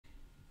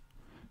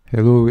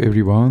Hello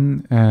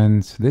everyone,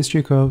 and let's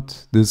check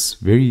out this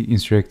very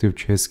interactive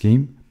chess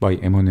game by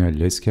Emanuel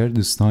Lasker.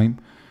 This time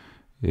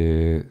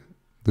the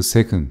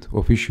second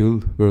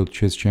official world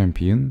chess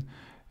champion,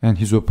 and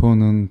his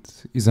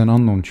opponent is an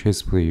unknown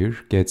chess player,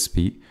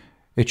 Gadsby,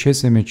 a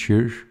chess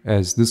amateur,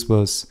 as this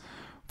was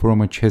from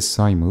a chess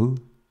Simul,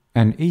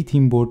 an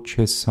 18-board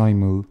chess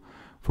Simul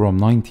from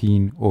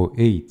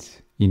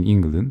 1908 in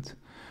England.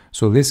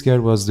 So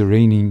Lasker was the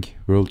reigning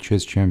world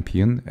chess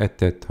champion at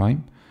that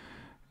time.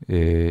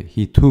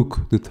 He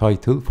took the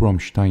title from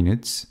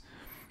Steinitz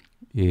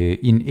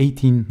in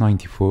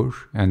 1894,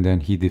 and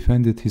then he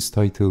defended his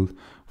title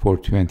for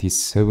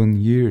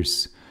 27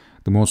 years,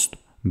 the most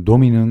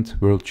dominant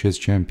world chess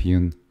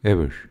champion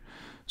ever.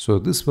 So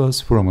this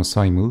was from a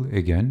Simul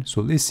again.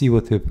 So let's see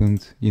what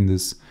happened in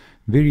this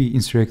very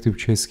interactive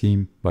chess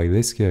game by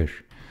Lasker.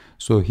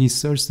 So he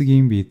starts the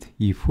game with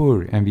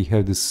e4, and we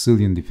have the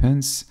Sicilian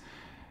defense,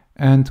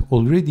 and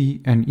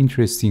already an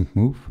interesting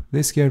move.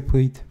 Lasker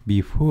played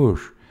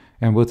b4.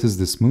 And what is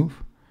this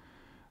move?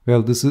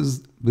 Well, this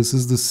is the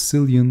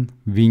Sicilian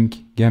wing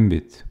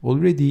Gambit.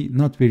 Already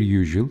not very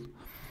usual.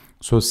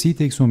 So c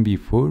takes on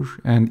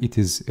b4, and it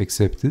is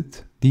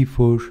accepted.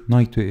 d4,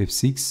 knight to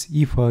f6,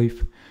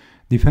 e5,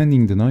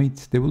 defending the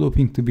knight,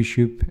 developing the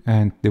bishop,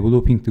 and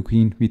developing the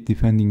queen with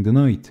defending the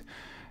knight.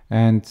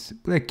 And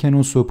black can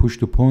also push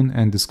the pawn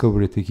and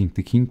discover attacking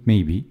the king,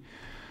 maybe.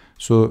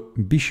 So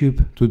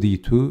bishop to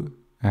d2,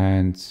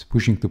 and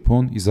pushing the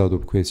pawn is out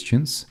of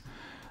questions.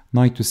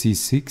 Knight to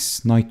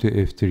c6, knight to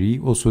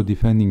f3, also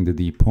defending the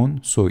d-pawn,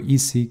 so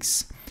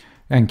e6,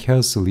 and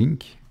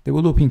castling,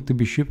 developing the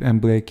bishop,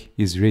 and black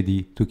is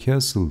ready to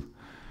castle.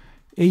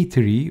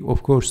 a3,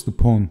 of course the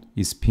pawn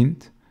is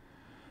pinned,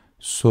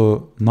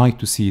 so knight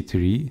to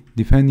c3,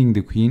 defending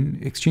the queen,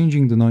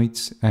 exchanging the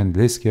knights, and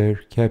Lasker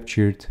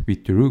captured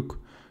with the rook.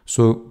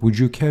 So would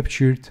you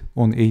capture it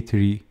on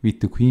a3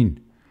 with the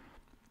queen?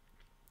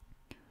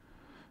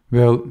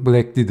 Well,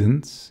 black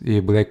didn't.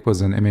 Black was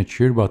an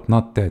amateur, but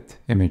not that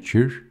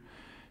amateur.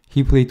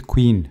 He played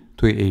queen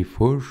to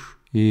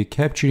a4.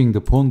 Capturing the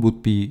pawn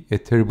would be a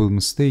terrible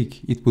mistake.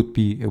 It would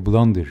be a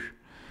blunder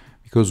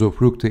because of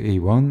rook to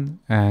a1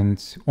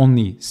 and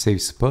only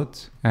safe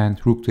spot, and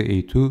rook to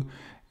a2,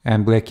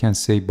 and black can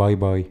say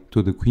bye-bye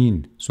to the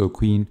queen. So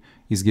queen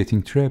is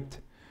getting trapped.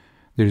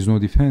 There is no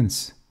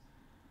defense.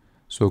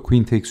 So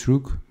queen takes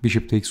rook,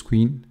 bishop takes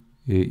queen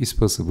is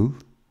possible.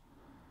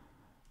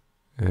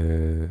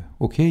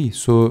 Okay,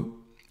 so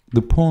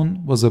the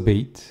pawn was a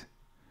bait,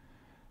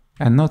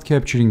 and not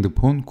capturing the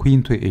pawn,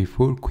 queen to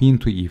a4, queen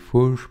to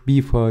e4,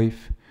 b5,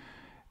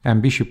 and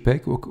bishop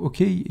back.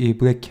 Okay,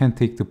 black can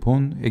take the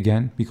pawn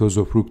again because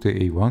of rook to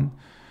a1.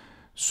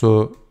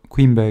 So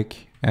queen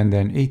back, and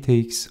then a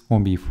takes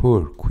on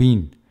b4,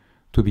 queen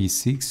to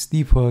b6,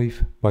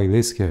 d5 by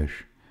Lasker.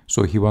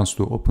 So he wants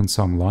to open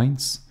some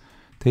lines,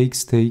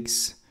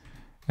 takes,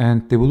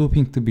 and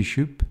developing the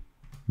bishop.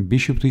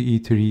 Bishop to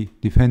e3,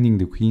 defending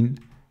the queen,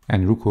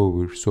 and rook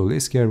over. So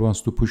Lasker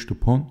wants to push the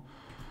pawn.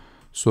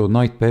 So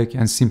knight back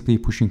and simply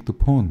pushing the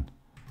pawn.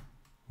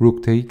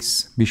 Rook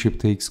takes, bishop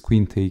takes,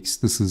 queen takes.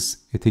 This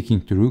is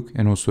attacking the rook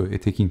and also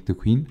attacking the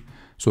queen.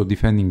 So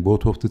defending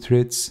both of the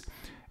threats.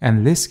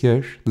 And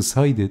Lasker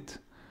decided,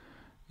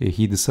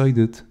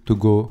 to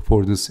go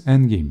for this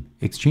endgame,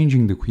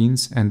 exchanging the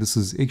queens, and this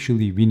is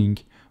actually winning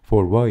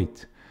for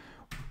white.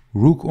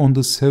 Rook on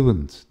the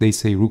 7th. They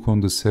say rook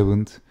on the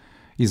 7th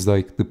is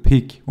like the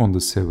pick on the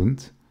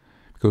 7th,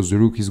 because the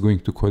rook is going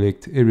to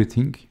collect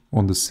everything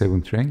on the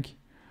 7th rank.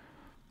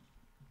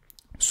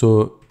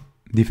 So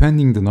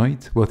defending the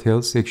knight, what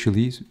else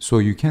actually? So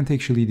you can't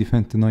actually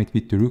defend the knight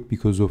with the rook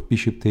because of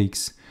bishop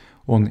takes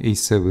on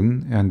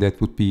a7, and that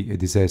would be a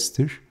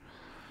disaster.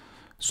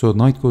 So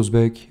knight goes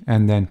back,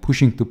 and then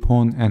pushing the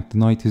pawn, and the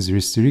knight is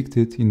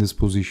restricted in this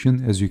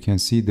position. As you can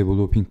see,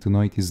 developing the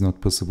knight is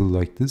not possible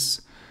like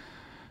this.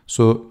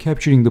 So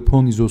capturing the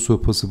pawn is also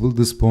possible.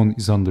 This pawn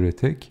is under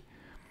attack.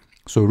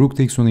 So rook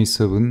takes on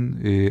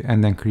a7,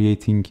 and then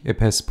creating a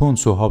pass pawn.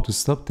 So how to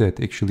stop that?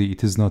 Actually,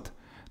 it is not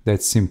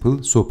that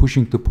simple. So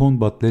pushing the pawn,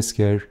 but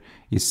Lasker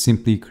is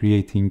simply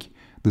creating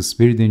this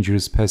very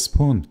dangerous pass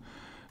pawn.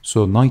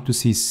 So knight to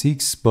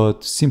c6,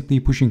 but simply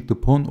pushing the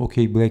pawn.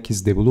 Okay, black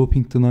is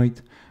developing the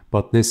knight,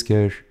 but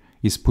Lasker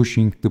is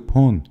pushing the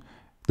pawn.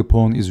 The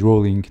pawn is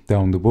rolling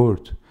down the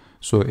board.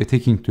 So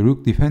attacking the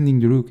rook,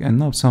 defending the rook, and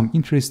now some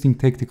interesting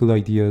tactical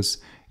ideas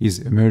is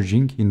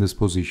emerging in this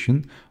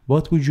position.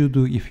 What would you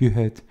do if you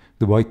had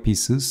the white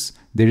pieces?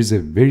 There is a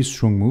very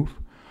strong move.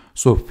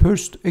 So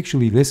first,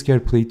 actually, Lasker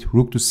played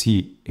rook to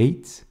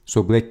c8.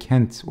 So black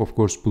can't, of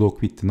course,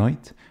 block with the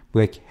knight.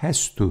 Black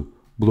has to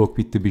block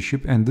with the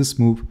bishop, and this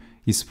move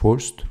is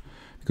forced,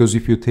 because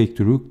if you take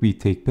the rook, we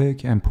take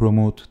back and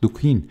promote the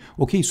queen.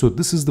 Okay, so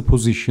this is the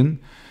position.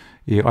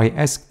 I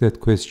asked that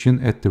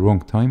question at the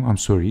wrong time, I'm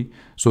sorry.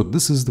 So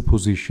this is the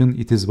position.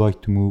 It is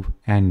white to move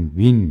and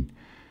win.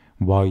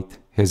 White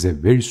has a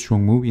very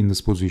strong move in this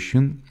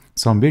position.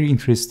 Some very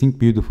interesting,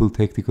 beautiful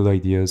tactical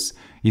ideas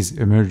is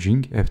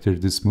emerging after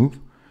this move.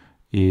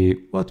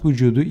 What would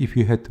you do if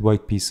you had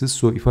white pieces?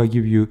 So if I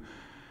give you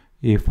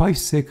 5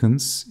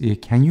 seconds.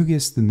 Can you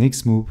guess the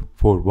next move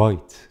for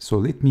white? So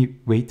let me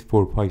wait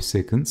for 5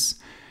 seconds.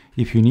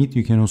 If you need,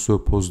 you can also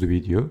pause the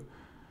video.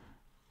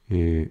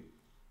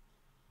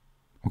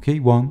 Okay,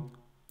 1,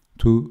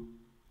 2,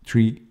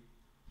 3,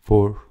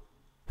 4,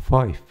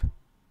 5.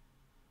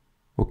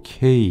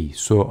 Okay,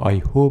 so I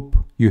hope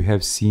you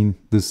have seen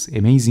this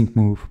amazing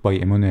move by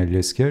Emanuel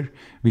Lasker,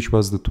 which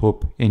was the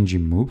top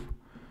engine move.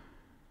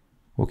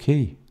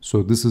 Okay,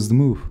 so this is the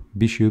move.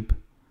 Bishop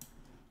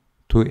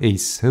to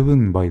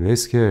a7 by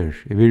Lasker,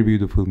 a very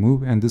beautiful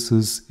move, and this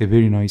is a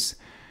very nice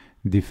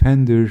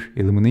defender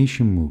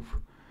elimination move.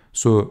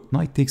 So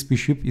knight takes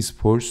bishop is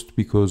forced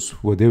because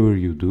whatever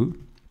you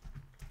do,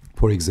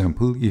 for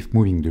example, if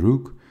moving the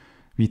rook,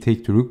 we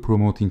take the rook,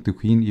 promoting the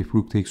queen. If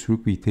rook takes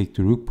rook, we take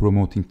the rook,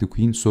 promoting the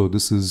queen. So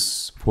this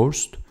is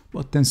forced,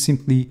 but then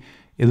simply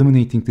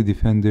eliminating the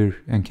defender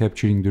and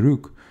capturing the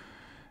rook.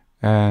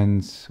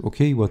 And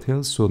okay, what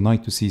else? So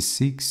knight to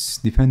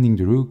c6, defending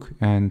the rook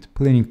and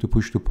planning to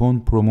push the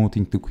pawn,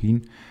 promoting the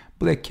queen.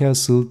 Black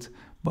castled,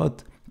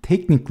 but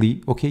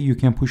technically, okay, you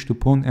can push the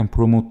pawn and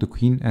promote the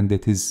queen, and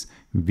that is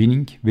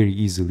winning very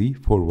easily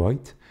for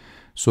white.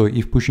 So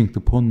if pushing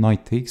the pawn,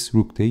 knight takes,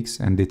 rook takes,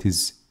 and that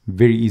is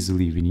very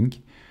easily winning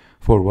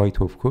for white,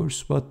 of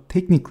course. But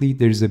technically,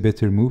 there is a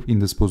better move in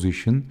this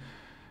position.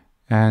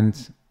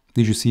 And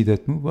did you see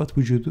that move? What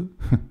would you do?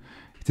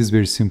 It is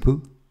very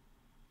simple.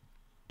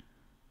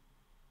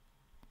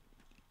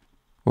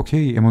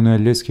 Okay, Emanuel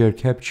Lasker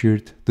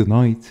captured the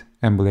knight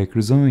and black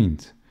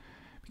resigned.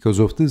 Because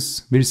of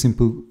this very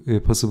simple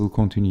possible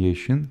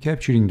continuation,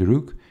 capturing the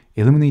rook,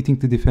 eliminating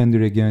the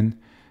defender again,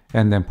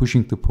 and then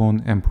pushing the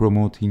pawn and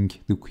promoting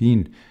the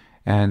queen,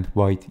 and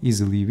white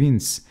easily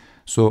wins.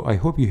 So I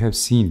hope you have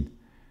seen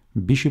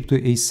bishop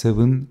to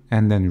a7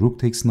 and then rook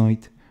takes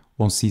knight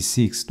on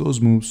c6.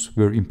 Those moves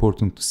were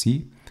important to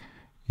see.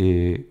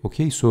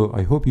 Okay, so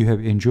I hope you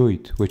have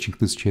enjoyed watching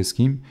this chess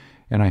game,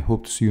 and I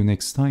hope to see you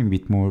next time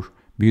with more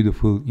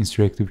beautiful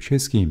interactive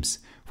chess games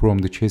from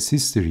the chess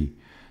history.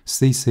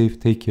 Stay safe,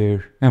 take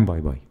care, and bye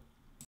bye.